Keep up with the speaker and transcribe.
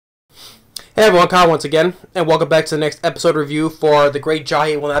Hey everyone, Kyle once again, and welcome back to the next episode review for The Great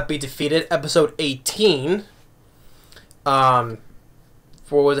Jahy Will Not Be Defeated, episode 18. For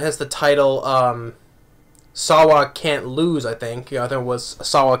what has the title, Saurva Can't Lose, I think. I think it was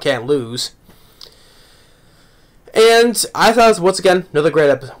Saurva Can't Lose. And I thought it was, once again, another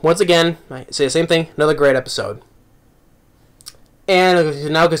great episode. Once again, I say the same thing, another great episode.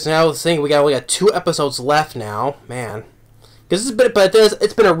 And now we only got 2 episodes left now, man. Because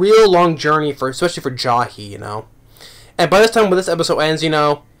it's been a real long journey especially for Jahy, you know. And by this time when this episode ends, you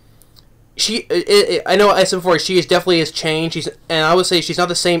know, I know I said before, she definitely has changed. And I would say she's not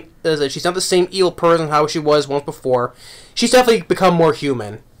the same evil person how she was once before. She's definitely become more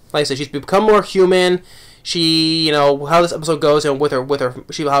human. Like I said, she's become more human. She, you know, how this episode goes, and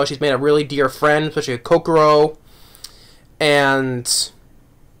how she's made a really dear friend, especially with Kokoro. And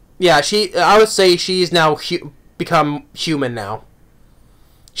yeah, I would say she's now become human now.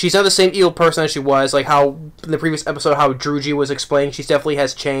 She's not the same evil person as she was, like how in the previous episode how Druji was explaining. She definitely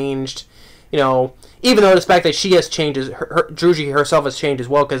has changed, you know, even though the fact that she has changed, Druji herself has changed as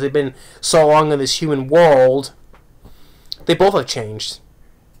well, because they've been so long in this human world. They both have changed.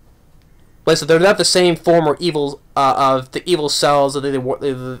 But so they're not the same form or evil of the evil selves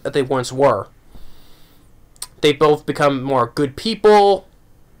that they once were. They both become more good people,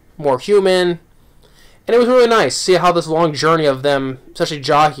 more human. And it was really nice to see how this long journey of them, especially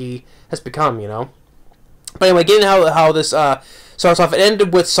Jahy, has become, you know. But anyway, getting how this starts off, it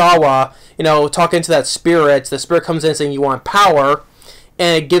ended with Saurva, you know, talking to that spirit. The spirit comes in saying you want power,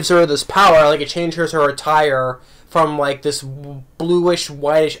 and it gives her this power, like it changes her attire from like this bluish,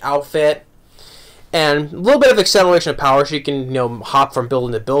 whitish outfit, and a little bit of acceleration of power. She can, you know, hop from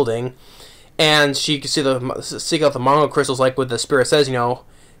building to building, and she can seek out the Mongo crystals, like what the spirit says, you know.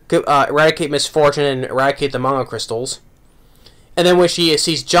 Eradicate misfortune and eradicate the Mongo crystals. And then when she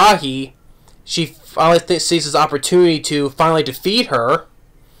sees Jahy, she finally sees this opportunity to finally defeat her.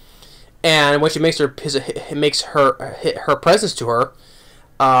 And when she makes her presence to her,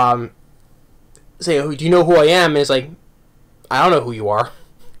 saying, "Do you know who I am?" And it's like, "I don't know who you are."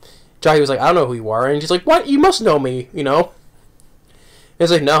 Jahy was like, "I don't know who you are," and she's like, "What? You must know me, you know?" And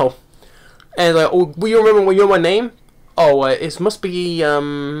it's like, "No." And like, "Oh, will you remember when you know my name?" Oh, it must be,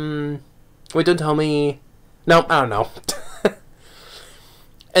 wait, don't tell me. No, I don't know.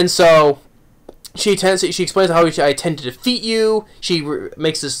 And so, she explains how I tend to defeat you. She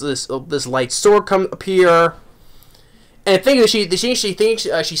makes this light sword appear. And the thing is, she thinks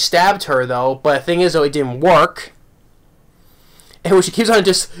she stabbed her, though, but the thing is, though, it didn't work. And when she keeps on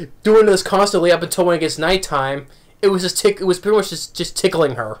just doing this constantly up until when it gets nighttime, it was pretty much just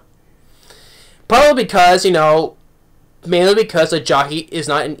tickling her. Probably because, you know, mainly because Jahy is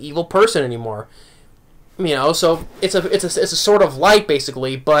not an evil person anymore, you know. So it's a sort of light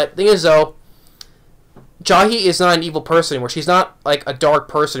basically. But the thing is though, Jahy is not an evil person anymore. She's not like a dark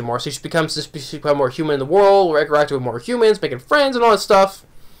person anymore. So she's become more human in the world, interacting with more humans, making friends and all that stuff,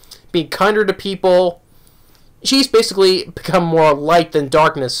 being kinder to people. She's basically become more light than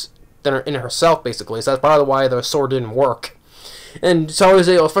darkness in herself basically. So that's probably why the sword didn't work. And so I was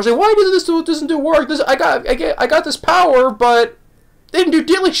frustrated. Why doesn't do work? I got this power, but they didn't do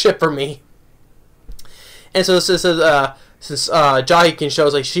diddly shit for me. And so since Jahy can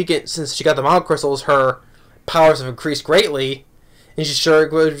shows like since she got the Mongo crystals, her powers have increased greatly, and she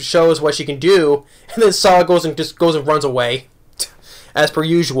shows what she can do. And then Saurva goes and runs away, as per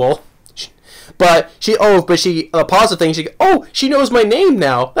usual. But the positive thing, she knows my name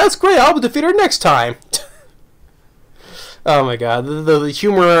now. That's great. I'll defeat her next time. Oh my god, the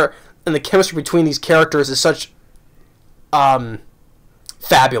humor and the chemistry between these characters is such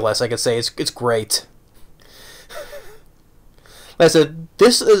fabulous. I could say it's great. Like I said,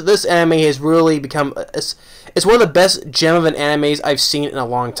 this anime has really become it's one of the best gem of an animes I've seen in a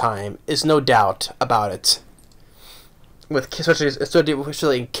long time. There's no doubt about it. With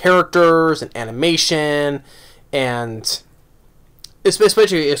especially in characters and animation, and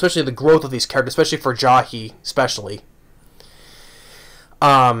especially the growth of these characters, especially for Jahy, especially.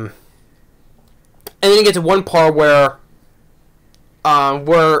 And then you get to one part where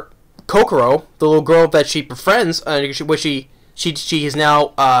Kokoro, the little girl that she befriends, she is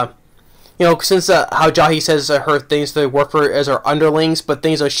now, you know, since how Jahy says her things they work for as her underlings, but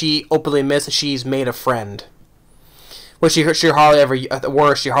things that she openly admits that she's made a friend, which she hardly ever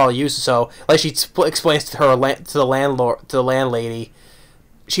word she hardly uses. So like she explains to the landlady,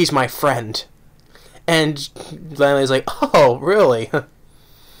 she's my friend, and the landlady's like, oh really?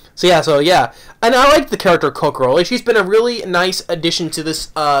 So yeah, and I like the character Kokoro. Like, she's been a really nice addition to this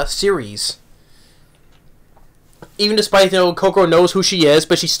series. even despite, Kokoro knows who she is,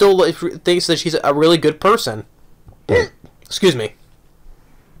 but she still thinks that she's a really good person. Excuse me.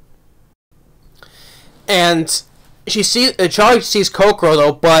 And Jahy sees Kokoro,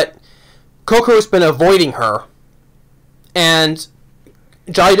 though, but Kokoro's been avoiding her. And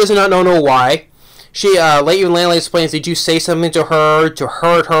Jahy does not know why. Landlady explains, did you say something to her to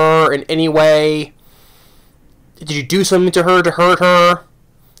hurt her in any way? Did you do something to her to hurt her?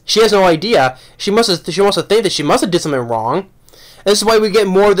 She has no idea. She must have think that she must have did something wrong. And this is why we get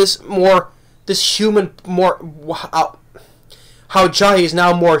this human, how Jahy is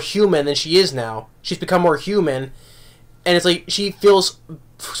now more human than she is now. She's become more human, and it's like she feels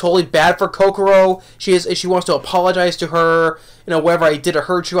totally bad for Kokoro. She wants to apologize to her. Whatever I did to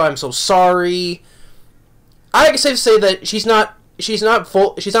hurt you, I'm so sorry. I can safe to say that she's not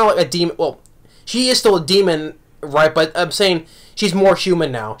like a demon. Well, she is still a demon, right? But I'm saying she's more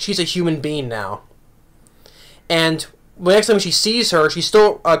human now. She's a human being now. And the next time she sees her,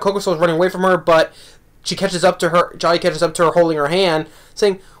 Kokoro's running away from her, but she catches up to her. Jahy catches up to her, holding her hand,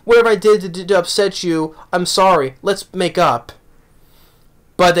 saying, "Whatever I did to upset you, I'm sorry. Let's make up."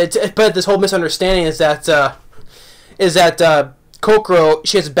 But this whole misunderstanding is that Kokoro,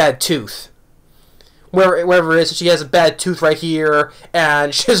 she has a bad tooth. Wherever it is, she has a bad tooth right here,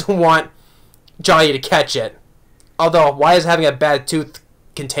 and she doesn't want Jahy to catch it. Although, why is having a bad tooth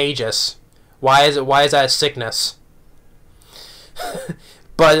contagious? Why is that a sickness?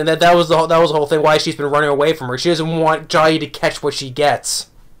 But that was the whole thing. Why she's been running away from her. She doesn't want Jahy to catch what she gets.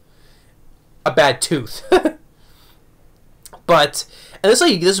 A bad tooth. And this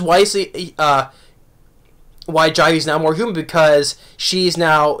is why why Jahy's now more human, because she's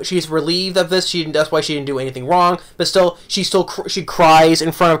relieved of this. That's why she didn't do anything wrong. But still, she cries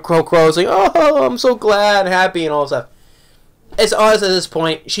in front of Kokoro, saying, "Oh, I'm so glad, happy," and all this stuff. It's honest at this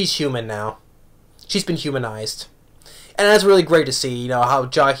point, she's human now. She's been humanized. And that's really great to see, how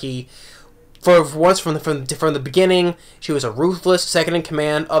Jahy, for once from the beginning, she was a ruthless second in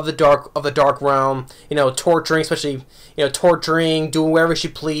command of the dark realm. Torturing, especially doing whatever she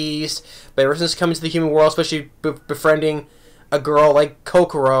pleased. But ever since coming to the human world, especially befriending a girl like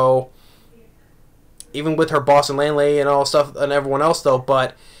Kokoro, even with her boss and landlady and all stuff and everyone else, though,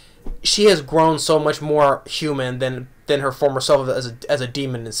 but she has grown so much more human than her former self as a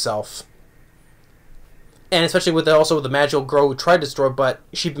demon itself. And especially with the magical girl who tried to destroy, but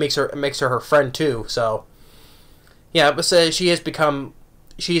she makes her her friend too. So yeah, but she has become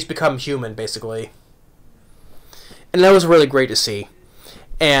human basically, and that was really great to see.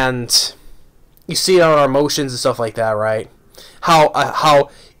 And you see it on our emotions and stuff like that, right? How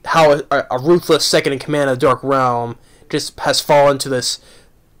a ruthless second in command of the Dark Realm just has fallen to this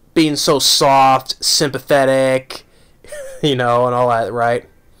being so soft, sympathetic, and all that, right?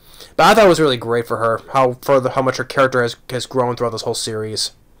 But I thought it was really great for her, how much her character has grown throughout this whole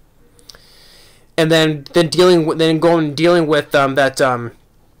series. And then dealing with the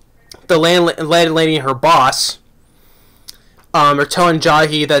landlady and her boss are telling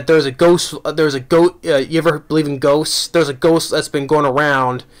Jahy that there's a ghost. You ever believe in ghosts? There's a ghost that's been going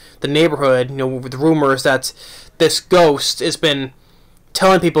around the neighborhood. With rumors that this ghost has been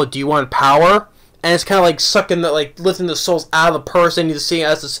telling people, "Do you want power?" And it's kind of like lifting the souls out of the person. You see it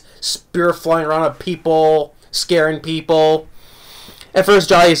as this spirit flying around at people, scaring people. At first,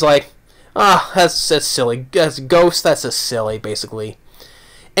 Jahy's like, that's silly. That's a ghost. That's just silly, basically.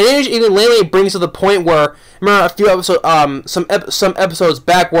 And then even lately, it brings to the point where, remember a few episodes, some episodes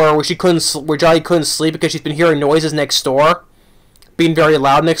back where Jahy couldn't sleep because she's been hearing noises next door, being very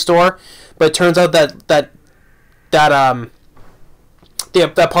loud next door. But it turns out that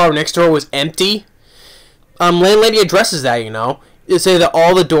part next door was empty. Landlady addresses that, They say that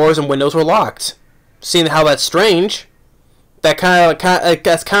all the doors and windows were locked. Seeing how that's strange, that's kind of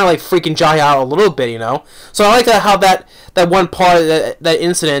like freaking Jahy out a little bit, So I like how that one part of that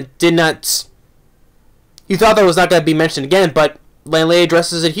incident did not. You thought that was not going to be mentioned again, but landlady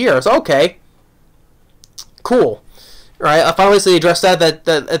addresses it here. So okay, cool, right? I finally they addressed that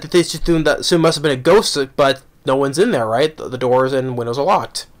they assumed that soon must have been a ghost, but no one's in there, right? The doors and windows are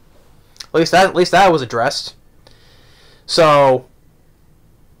locked. At least that was addressed. So,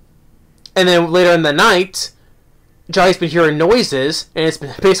 and then later in the night, Jahy's been hearing noises, and it's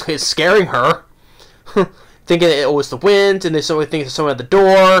been basically scaring her, thinking it was the wind, and they suddenly think there's someone at the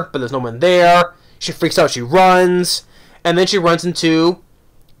door, but there's no one there. She freaks out. She runs, and then she runs into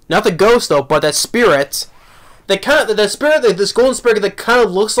not the ghost though, but that spirit. This golden spirit that kind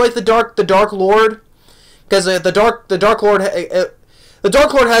of looks like the Dark Lord, because the Dark Lord. The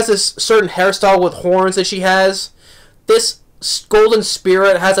Dark Lord has this certain hairstyle with horns that she has. This golden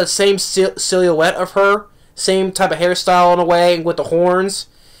spirit has that same silhouette of her, same type of hairstyle in a way with the horns.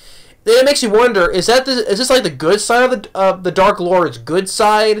 Then it makes you wonder: is this like the good side of the Dark Lord's good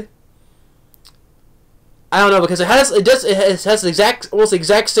side? I don't know, because it has the almost the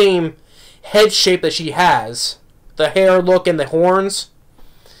exact same head shape that she has, the hair look and the horns.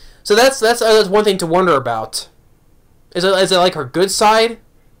 So that's one thing to wonder about. Is it like her good side?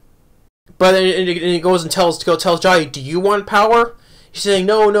 But then it goes and tells Jahy, "Do you want power?" She's saying,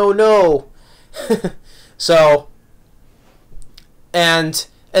 "No, no, no." So, and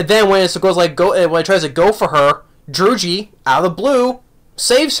then when it goes like when it tries to go for her, Druji out of the blue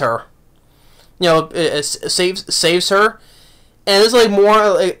saves her. You know, it saves her, and it's like more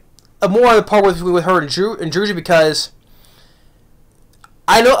of the part with her and Druji, because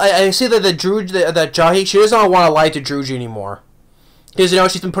I know I see that that Jahy, she doesn't want to lie to Druji anymore, because, you know,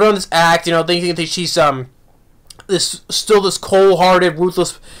 she's been put on this act, you know, thinking that she's this cold-hearted,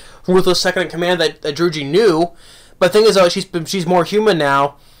 ruthless second in command that Druji knew. But the thing is, though, she's more human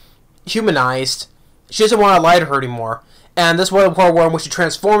now, humanized. She doesn't want to lie to her anymore, and this one part where she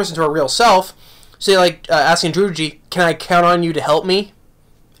transforms into her real self. So, like, asking Druji, "Can I count on you to help me?"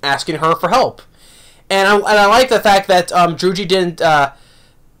 Asking her for help, and I like the fact that Druji didn't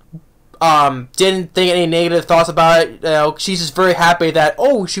think any negative thoughts about it. You know, she's just very happy that,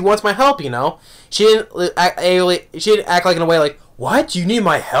 oh, she wants my help. You know, she didn't act like in a way like, "What? Do you need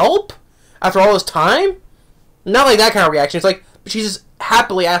my help after all this time?" Not like that kind of reaction. It's like she just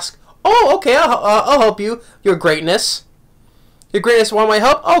happily asks, "Oh, okay, I'll help you. Your greatness want my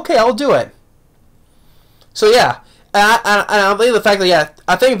help? Okay, I'll do it." So yeah, and I believe the fact that, yeah,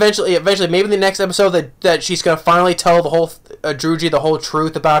 I think eventually, maybe in the next episode that she's gonna finally tell the whole Druji the whole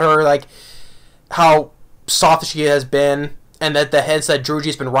truth about her, like how soft she has been, and that the head said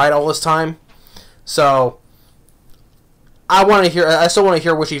Druji's been right all this time. So I still want to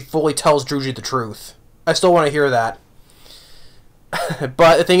hear when she fully tells Druji the truth. I still want to hear that.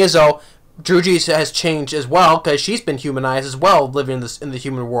 But the thing is, though, Druji has changed as well, because she's been humanized as well, living in the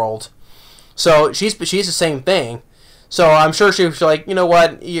human world. So she's the same thing. So I'm sure she's like, you know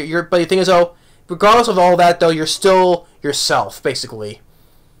what, but the thing is, though, regardless of all that, though, you're still yourself, basically.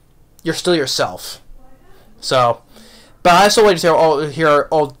 You're still yourself. So, but I still like to hear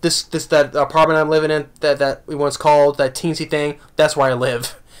that apartment I'm living in, that we once called, that teensy thing, that's where I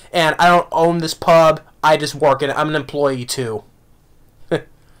live. And I don't own this pub, I just work in it. I'm an employee too.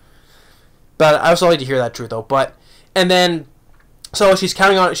 But I also like to hear that truth, though. And then, so she's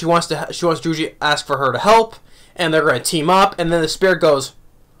counting on it. She wants Druji to ask for her to help, and they're going to team up. And then the spirit goes,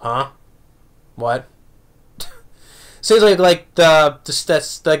 "Huh? What?" Seems like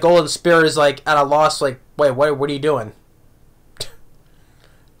the golden spirit is like at a loss. Like, wait, what are you doing?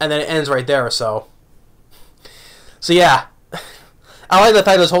 And then it ends right there. So yeah, I like the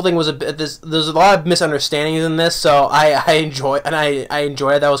fact this whole thing was there's a lot of misunderstandings in this. So I enjoy it.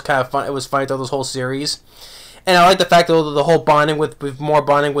 That was kind of fun. It was funny through this whole series. And I like the fact that the whole bonding more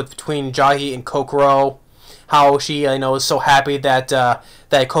bonding between Jahy and Kokoro, how she, you know, is so happy that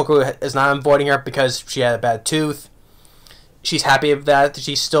Kokoro is not avoiding her because she had a bad tooth. She's happy of that.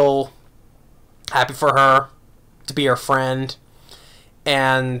 She's still happy for her to be her friend.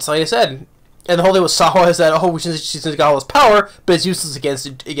 And like I said, and the whole thing with Saurva is that, oh, she's got all this power, but it's useless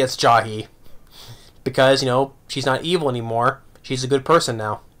against Jahy, because, you know, she's not evil anymore. She's a good person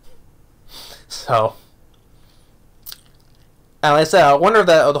now. So. And like I said, I wonder if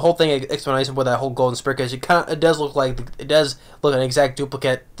the whole thing explanation with that whole golden spirit, because it does look an exact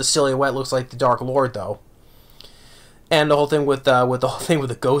duplicate. The silhouette looks like the Dark Lord, though. And the whole thing with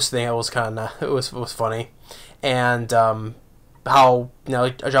the ghost thing, it was kind of it was funny, and how, you know,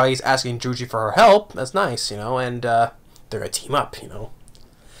 Jahy's asking Druji for her help. That's nice, you know, and they're gonna team up, you know.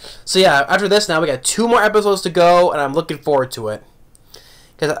 So yeah, after this, now we got 2 more episodes to go, and I'm looking forward to it.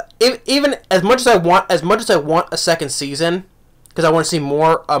 Because even as much as I want a second season, because I want to see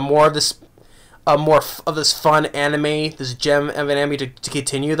more of this fun anime, this gem of an anime to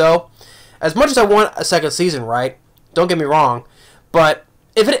continue, though. As much as I want a second season, right? Don't get me wrong, but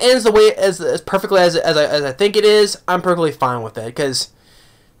if it ends the way as perfectly as I think it is, I'm perfectly fine with it. Because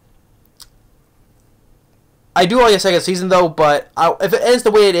I do like a second season, though. But if it ends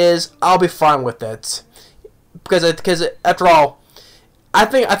the way it is, I'll be fine with it. Because after all, I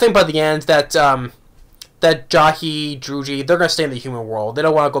think by the end that Jahy, Druji, they're gonna stay in the human world. They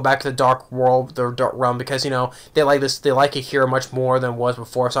don't want to go back to the dark world, the dark realm, because, you know, they like this. They like it here much more than it was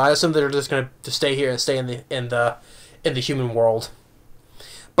before. So I assume they're just gonna stay here and stay in the human world.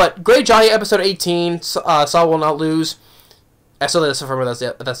 But great Jahy episode 18. Saul will not lose. I still didn't confirm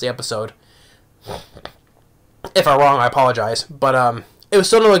that's the episode. If I'm wrong, I apologize. But it was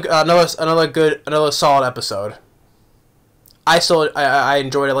still another solid episode. I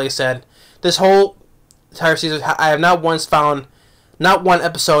enjoyed it. Like I said, this whole entire season, I have not once found not one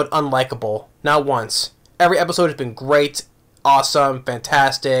episode unlikable. Not once. Every episode has been great, awesome,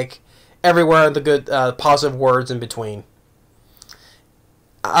 fantastic. Everywhere the good, positive words in between.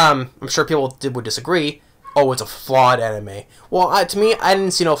 I'm sure people would disagree. Oh, it's a flawed anime. Well, to me, I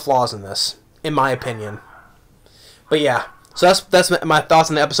didn't see no flaws in this, in my opinion. But yeah, so that's my thoughts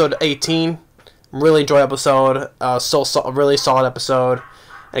on the episode 18. Really enjoyed episode. Really solid episode.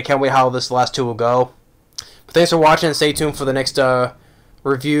 And I can't wait how this last two will go. But thanks for watching, and stay tuned for the next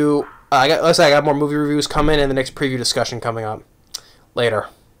review. I got more movie reviews coming and the next preview discussion coming up. Later.